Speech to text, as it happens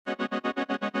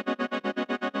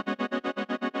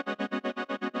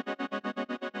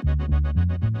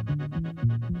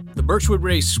Birchwood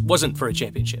race wasn't for a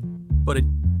championship, but it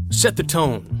set the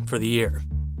tone for the year.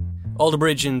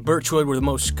 Alderbridge and Birchwood were the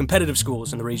most competitive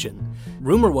schools in the region.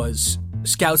 Rumor was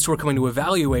scouts were coming to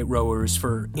evaluate rowers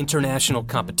for international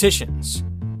competitions.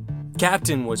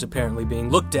 Captain was apparently being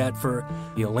looked at for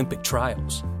the Olympic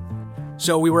trials.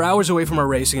 So we were hours away from our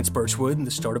race against Birchwood and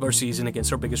the start of our season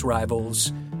against our biggest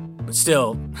rivals. But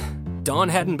still, Dawn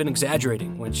hadn't been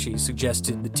exaggerating when she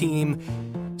suggested the team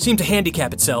seemed to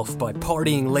handicap itself by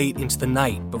partying late into the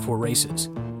night before races.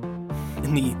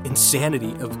 And the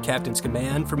insanity of Captain's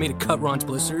command for me to cut Ron's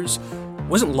blisters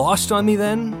wasn't lost on me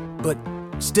then, but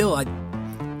still, I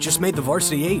just made the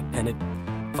varsity 8, and it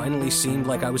finally seemed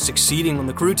like I was succeeding on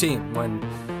the crew team when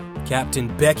Captain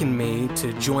beckoned me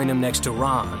to join him next to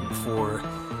Ron for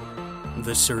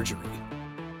the surgery.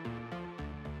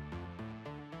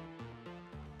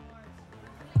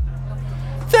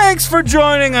 Thanks for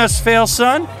joining us,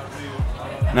 Failson.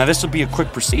 Now this will be a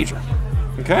quick procedure,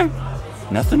 okay?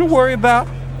 Nothing to worry about.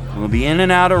 We'll be in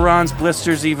and out of Ron's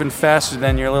blisters even faster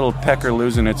than your little pecker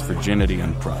losing its virginity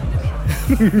on prom.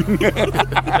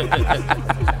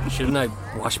 Shouldn't I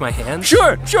wash my hands?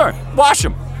 Sure. Wash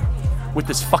them. With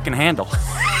this fucking handle.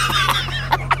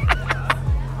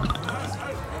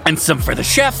 And some for the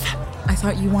chef. I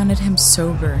thought you wanted him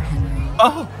sober, Henry.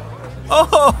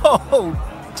 Oh,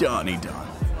 Donnie.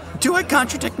 Do I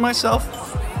contradict myself?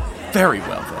 Very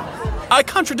well, then. I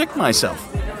contradict myself.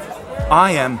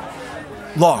 I am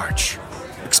large,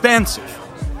 expansive.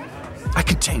 I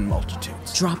contain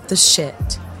multitudes. Drop the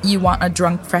shit. You want a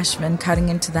drunk freshman cutting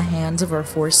into the hands of our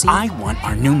 4C? I want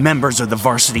our new members of the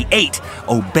Varsity 8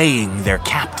 obeying their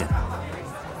captain.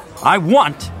 I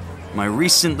want my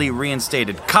recently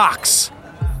reinstated Cox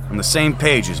on the same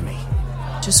page as me.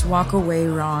 Just walk away,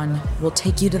 Ron. We'll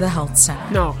take you to the health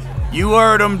center. No. You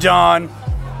heard him, Don.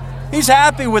 He's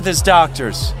happy with his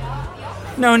doctors.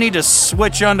 No need to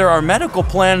switch under our medical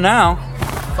plan now.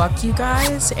 Fuck you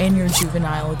guys and your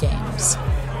juvenile games.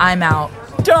 I'm out.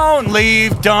 Don't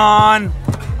leave, Don.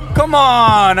 Come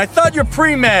on, I thought you're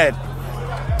pre-med.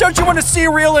 Don't you want to see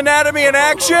real anatomy in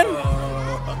action?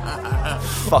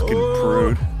 Fucking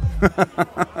prude.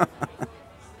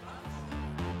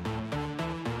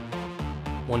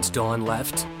 Once Dawn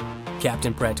left,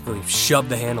 Captain practically shoved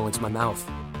the handle into my mouth.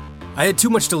 I had too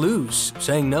much to lose,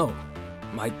 saying no.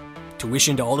 My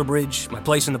tuition to Alderbridge, my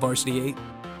place in the Varsity 8.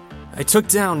 I took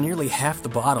down nearly half the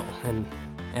bottle, and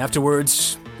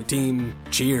afterwards, the team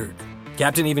cheered.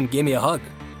 Captain even gave me a hug.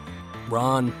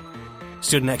 Ron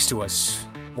stood next to us,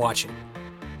 watching.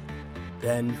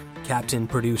 Then, Captain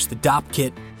produced the DOP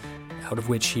kit, out of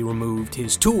which he removed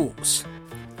his tools.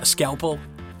 A scalpel,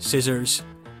 scissors,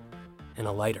 and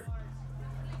a lighter.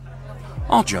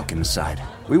 All joking aside,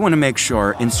 we want to make sure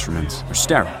our instruments are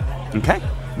sterile, okay?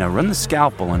 Now run the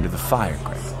scalpel under the fire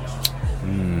grate.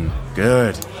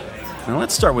 Good. Now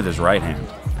let's start with his right hand.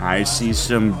 I see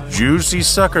some juicy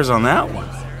suckers on that one.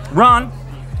 Ron,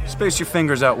 space your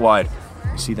fingers out wide.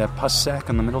 You see that pus sac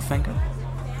on the middle finger?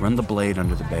 Run the blade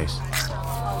under the base.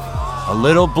 A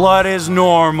little blood is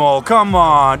normal. Come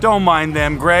on, don't mind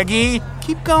them, Greggy.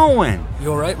 Keep going.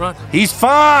 You all right, Ron? He's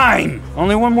fine!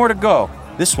 Only one more to go.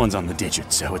 This one's on the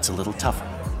digit, so it's a little tougher.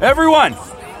 Everyone,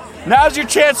 now's your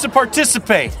chance to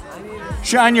participate.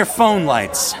 Shine your phone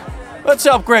lights. Let's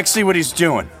help Greg see what he's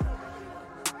doing.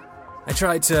 I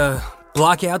tried to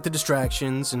block out the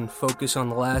distractions and focus on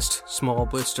the last small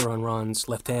blister on Ron's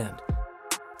left hand,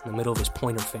 in the middle of his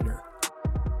pointer finger.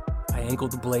 I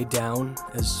angled the blade down,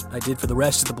 as I did for the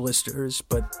rest of the blisters,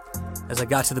 but as I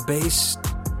got to the base,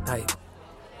 I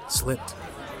slipped.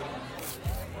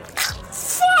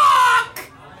 Fuck!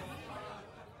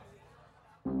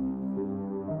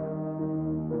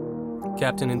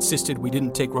 Captain insisted we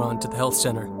didn't take Ron to the health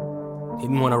center. He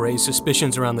didn't want to raise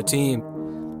suspicions around the team.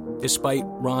 Despite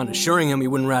Ron assuring him he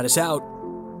wouldn't rat us out,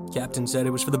 Captain said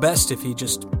it was for the best if he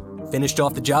just finished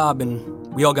off the job and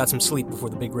we all got some sleep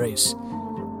before the big race.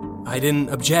 I didn't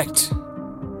object.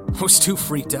 I was too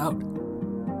freaked out.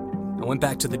 I went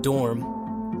back to the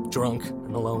dorm, drunk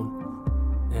and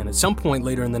alone. And at some point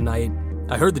later in the night,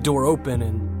 I heard the door open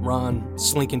and Ron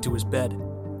slink into his bed.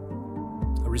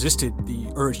 I resisted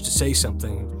the urge to say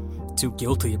something, too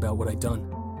guilty about what I'd done.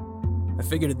 I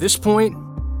figured at this point,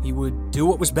 he would do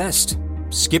what was best,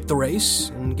 skip the race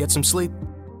and get some sleep.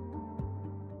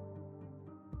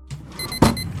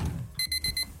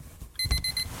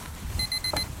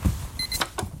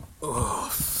 Oh,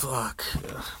 fuck.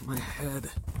 My head.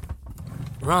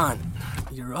 Ron,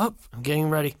 you're up? I'm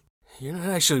getting ready. You're not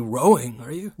actually rowing,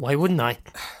 are you? Why wouldn't I?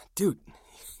 Dude,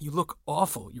 you look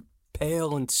awful. You're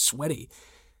pale and sweaty.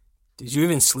 Did you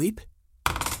even sleep?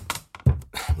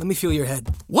 Let me feel your head.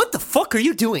 What the fuck are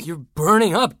you doing? You're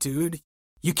burning up, dude.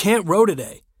 You can't row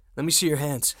today. Let me see your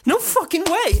hands. No fucking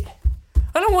way.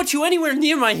 I don't want you anywhere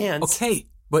near my hands. Okay,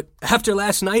 but after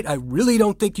last night, I really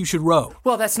don't think you should row.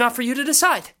 Well, that's not for you to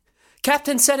decide.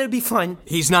 Captain said it'd be fine.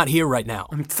 He's not here right now.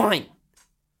 I'm fine.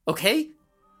 Okay?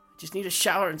 Just need a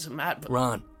shower and some Advil.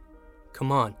 Ron,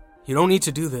 come on. You don't need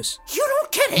to do this. You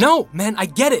don't get it! No, man, I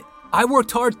get it. I worked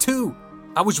hard too.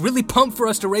 I was really pumped for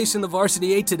us to race in the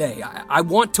Varsity 8 today. I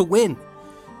want to win.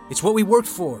 It's what we worked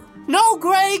for. No,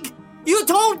 Greg! You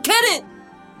don't get it!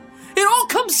 It all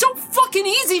comes so fucking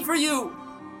easy for you!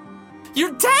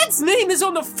 Your dad's name is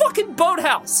on the fucking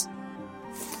boathouse!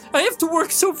 I have to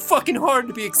work so fucking hard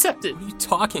to be accepted. What are you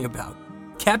talking about?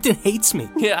 Captain hates me.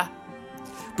 Yeah,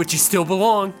 but you still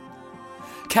belong.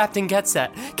 Captain gets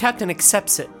that. Captain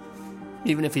accepts it.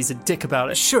 Even if he's a dick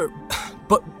about it. Sure,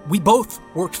 but we both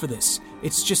worked for this.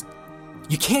 It's just,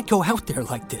 you can't go out there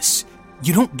like this.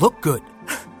 You don't look good.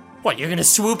 What, you're gonna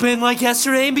swoop in like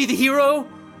yesterday and be the hero?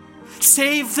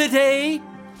 Save the day?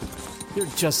 You're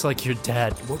just like your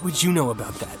dad. What would you know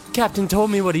about that? Captain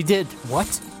told me what he did.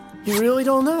 What? You really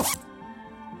don't know?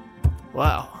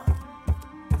 Wow.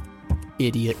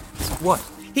 Idiot. What?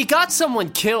 He got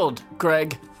someone killed,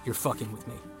 Greg. You're fucking with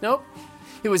me. Nope.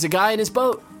 It was a guy in his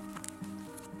boat.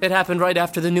 It happened right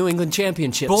after the New England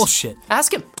Championships. Bullshit.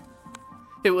 Ask him.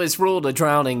 It was ruled a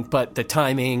drowning, but the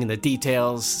timing and the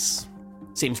details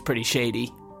seems pretty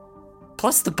shady.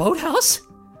 Plus the boathouse?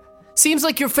 Seems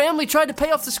like your family tried to pay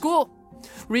off the school.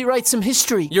 Rewrite some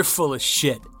history. You're full of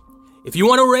shit. If you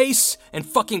want to race and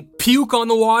fucking puke on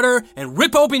the water and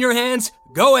rip open your hands,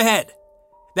 go ahead.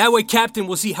 That way Captain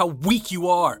will see how weak you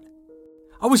are.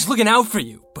 I was looking out for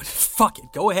you, but fuck it.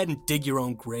 Go ahead and dig your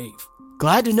own grave.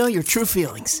 Glad to know your true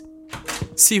feelings.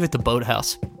 See you at the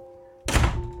boathouse.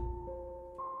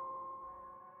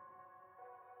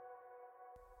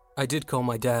 I did call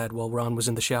my dad while Ron was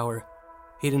in the shower.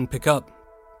 He didn't pick up,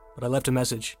 but I left a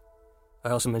message. I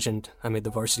also mentioned I made the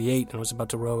Varsity 8 and was about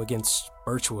to row against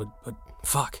Birchwood, but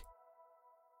fuck.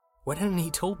 Why hadn't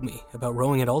he told me about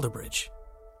rowing at Alderbridge?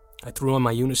 I threw on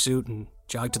my unisuit and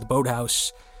jogged to the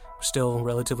boathouse. It was still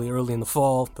relatively early in the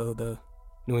fall, though the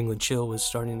New England chill was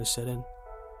starting to set in.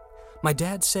 My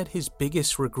dad said his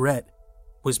biggest regret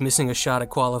was missing a shot at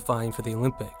qualifying for the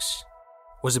Olympics.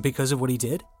 Was it because of what he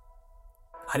did?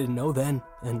 I didn't know then,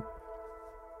 and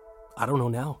I don't know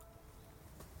now.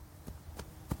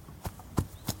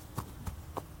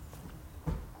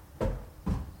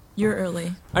 You're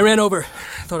early. I ran over.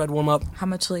 Thought I'd warm up. How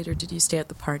much later did you stay at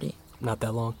the party? Not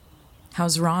that long.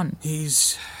 How's Ron?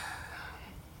 He's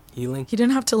healing. He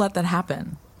didn't have to let that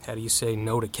happen. How do you say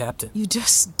no to Captain? You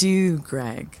just do,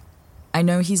 Greg. I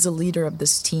know he's the leader of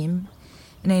this team,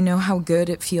 and I know how good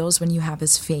it feels when you have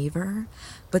his favor,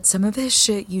 but some of his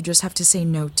shit you just have to say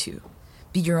no to.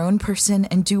 Be your own person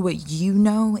and do what you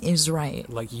know is right.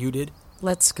 Like you did?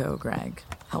 Let's go, Greg.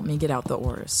 Help me get out the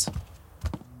oars.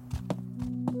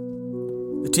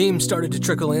 The team started to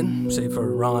trickle in, save for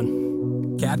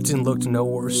Ron. Captain looked no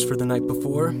worse for the night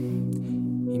before.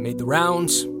 He made the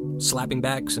rounds, slapping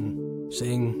backs and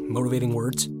saying motivating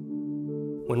words.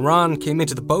 When Ron came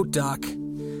into the boat dock,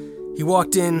 he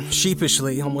walked in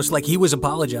sheepishly, almost like he was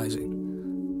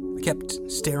apologizing. I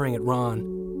kept staring at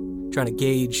Ron, trying to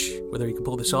gauge whether he could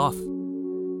pull this off.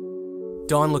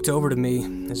 Dawn looked over to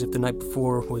me as if the night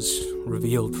before was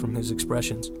revealed from his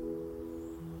expressions.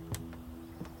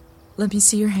 Let me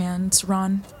see your hands,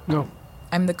 Ron. No.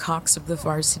 I'm the Cox of the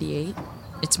Varsity 8.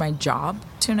 It's my job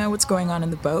to know what's going on in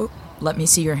the boat. Let me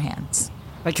see your hands.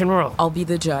 I can row. I'll be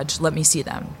the judge. Let me see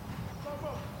them.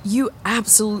 You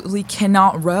absolutely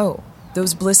cannot row.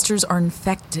 Those blisters are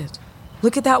infected.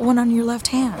 Look at that one on your left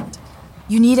hand.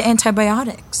 You need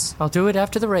antibiotics. I'll do it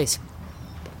after the race.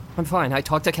 I'm fine. I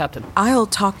talked to Captain. I'll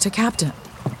talk to Captain.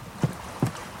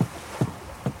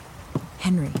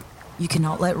 Henry, you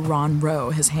cannot let Ron row.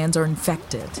 His hands are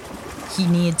infected. He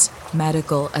needs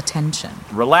medical attention.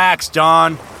 Relax,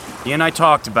 Dawn. He and I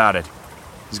talked about it.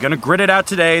 He's gonna grit it out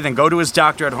today, then go to his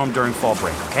doctor at home during fall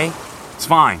break, okay? It's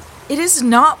fine. It is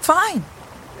not fine.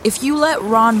 If you let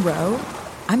Ron row,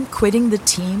 I'm quitting the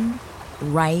team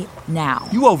right now.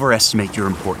 You overestimate your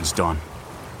importance, Dawn.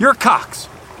 You're a Cox.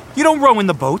 You don't row in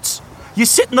the boats. You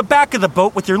sit in the back of the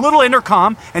boat with your little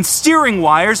intercom and steering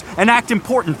wires and act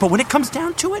important, but when it comes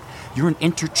down to it, you're an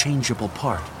interchangeable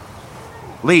part.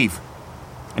 Leave.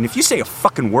 And if you say a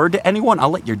fucking word to anyone, I'll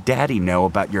let your daddy know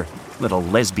about your little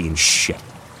lesbian shit.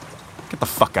 Get the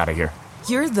fuck out of here.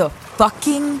 You're the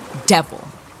fucking devil.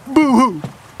 Boo-hoo!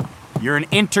 You're an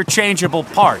interchangeable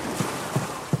part.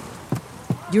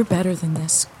 You're better than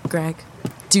this, Greg.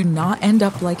 Do not end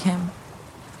up like him.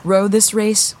 Row this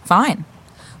race, fine.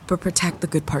 But protect the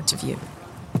good parts of you.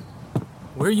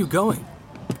 Where are you going?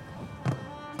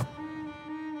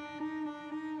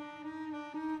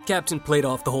 Captain played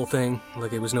off the whole thing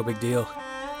like it was no big deal.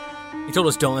 He told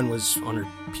us Dawn was on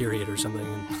her period or something,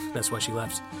 and that's why she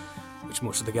left, which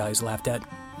most of the guys laughed at.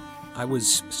 I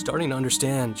was starting to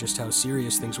understand just how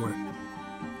serious things were.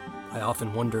 I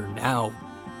often wonder now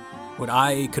what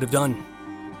I could have done.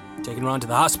 Taken Ron to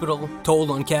the hospital, told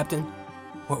on Captain.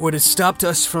 What would have stopped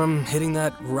us from hitting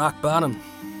that rock bottom?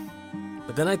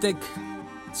 But then I think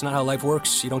it's not how life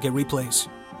works. You don't get replays.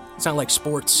 It's not like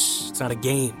sports. It's not a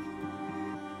game.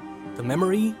 The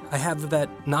memory I have of that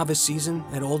novice season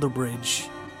at Alderbridge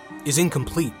is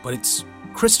incomplete, but it's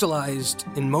crystallized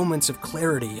in moments of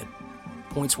clarity at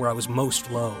points where I was most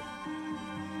low.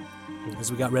 As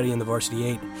we got ready in the Varsity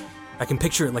 8, I can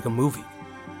picture it like a movie.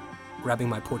 Grabbing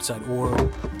my portside oar,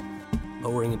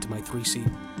 lowering into my 3-seat,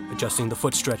 adjusting the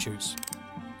foot stretchers,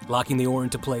 locking the oar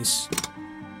into place,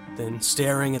 then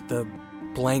staring at the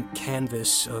blank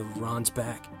canvas of Ron's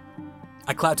back.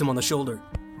 I clapped him on the shoulder,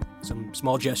 some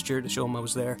small gesture to show him I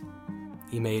was there.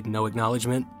 He made no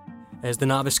acknowledgement as the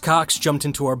novice Cox jumped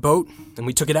into our boat and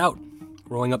we took it out,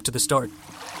 rowing up to the start.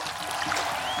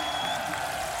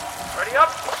 Ready up?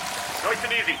 Nice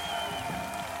and easy.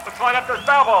 Let's line up those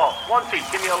bow balls. 1 feet.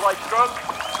 Give me a light stroke.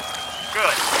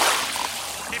 Good.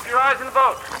 Keep your eyes in the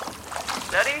boat.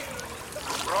 Steady.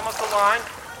 We're almost aligned.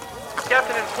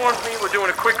 Captain informs me we're doing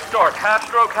a quick start. Half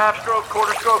stroke,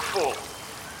 quarter stroke, full.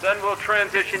 Then we'll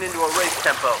transition into a race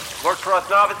tempo. Work for us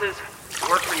novices,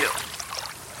 work for you.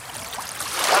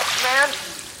 That's the man.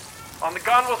 On the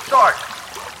gun, we'll start.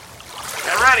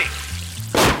 Get ready.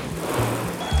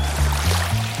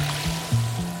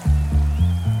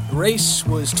 The race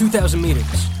was 2,000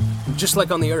 meters. And just like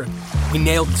on the Earth, we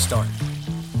nailed the start,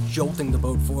 jolting the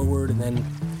boat forward and then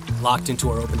locked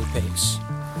into our opening pace.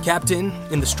 Captain,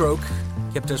 in the stroke,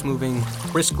 kept us moving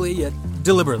briskly yet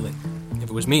deliberately. If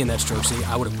it was me in that stroke seat,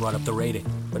 I would have brought up the rating.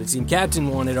 But it seemed Captain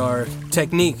wanted our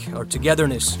technique, our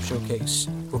togetherness showcase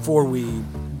before we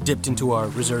dipped into our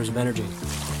reserves of energy.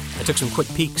 I took some quick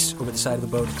peeks over the side of the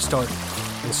boat at the start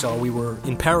and saw we were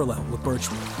in parallel with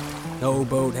Birchwood. No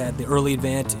boat had the early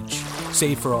advantage,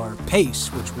 save for our pace,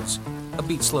 which was a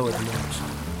beat slower than theirs.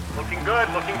 Looking good,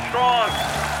 looking strong.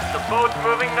 The boat's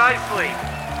moving nicely.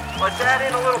 Let's add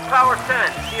in a little power 10,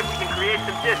 see if we can create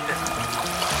some distance.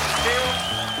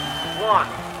 2, 1.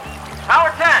 Power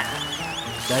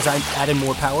 10! As I added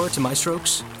more power to my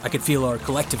strokes, I could feel our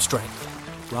collective strength.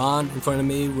 Ron, in front of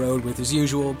me, rode with his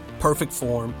usual perfect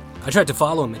form. I tried to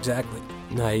follow him exactly.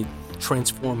 I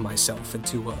transformed myself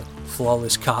into a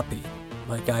flawless copy,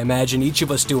 like I imagine each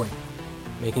of us doing,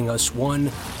 making us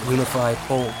one unified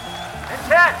whole. And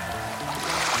 10!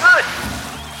 Good!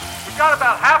 We've got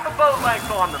about half a boat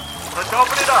length on them. Let's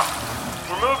open it up.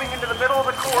 We're moving into the middle of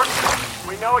the course.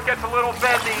 We know it gets a little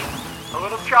bendy, a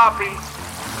little choppy.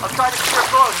 I'll try to steer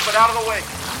close, but out of the way.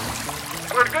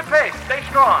 We're at a good pace. Stay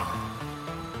strong.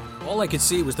 All I could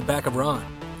see was the back of Ron,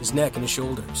 his neck and his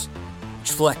shoulders,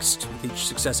 which flexed with each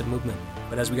successive movement.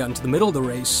 But as we got into the middle of the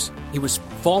race, he was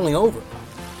falling over.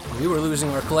 We were losing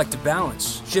our collective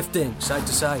balance, shifting side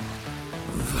to side.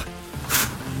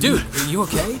 Dude, are you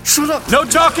okay? Shut up! No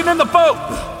talking in the boat!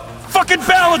 Fucking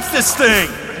balance this thing!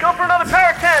 Let's go for another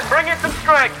power 10. Bring in some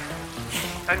strength.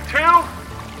 And 2,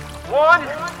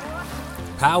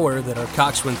 1. Power that our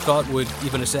coxswain thought would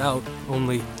even us out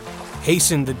only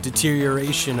hastened the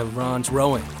deterioration of Ron's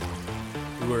rowing.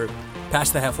 We were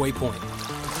past the halfway point,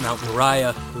 Mount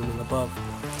Moriah looming above.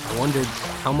 I wondered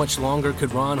how much longer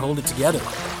could Ron hold it together.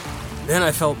 Then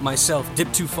I felt myself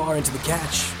dip too far into the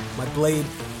catch, my blade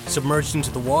submerged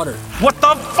into the water. What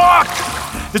the fuck?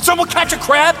 Did someone catch a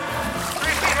crab? 3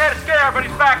 feet had a scare, but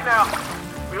he's back now.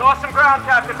 We lost some ground,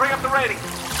 Captain. Bring up the rating.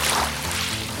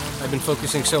 I'd been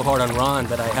focusing so hard on Ron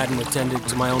that I hadn't attended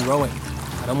to my own rowing.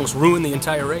 I'd almost ruined the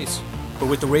entire race. But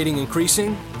with the rating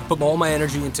increasing, I put all my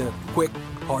energy into quick,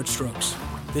 hard strokes.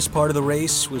 This part of the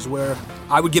race was where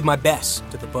I would give my best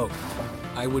to the boat.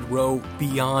 I would row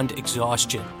beyond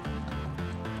exhaustion.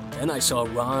 Then I saw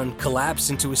Ron collapse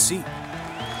into his seat.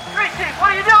 Tracy,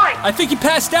 what are you doing? I think he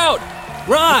passed out!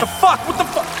 Ron! What the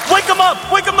fuck? Wake him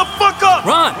up! Wake him the fuck up!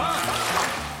 Ron!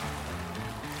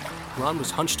 Ron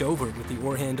was hunched over with the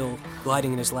oar handle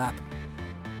gliding in his lap.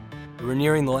 We were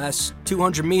nearing the last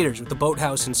 200 meters with the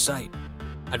boathouse in sight.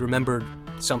 I'd remembered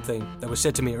something that was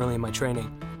said to me early in my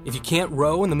training. If you can't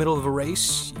row in the middle of a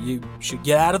race, you should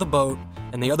get out of the boat,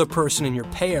 and the other person in your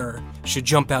pair should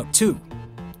jump out too,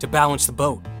 to balance the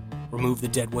boat, remove the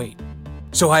dead weight.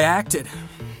 So I acted,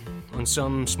 on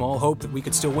some small hope that we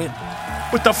could still win.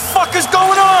 What the fuck is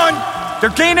going on?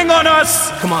 They're gaining on us!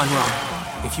 Come on, Ron.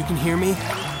 If you can hear me,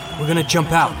 we're gonna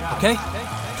jump out, okay?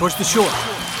 Towards the shore.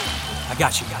 I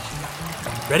got you.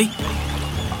 Ready?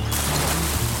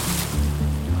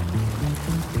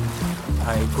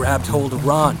 I grabbed hold of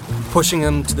Ron, pushing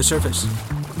him to the surface.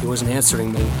 He wasn't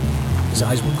answering me. His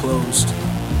eyes were closed.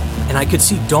 And I could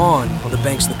see Dawn on the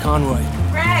banks of the Conroy.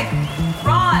 Greg!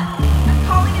 Ron! I'm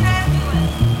calling an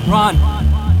ambulance! Ron!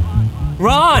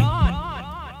 Ron!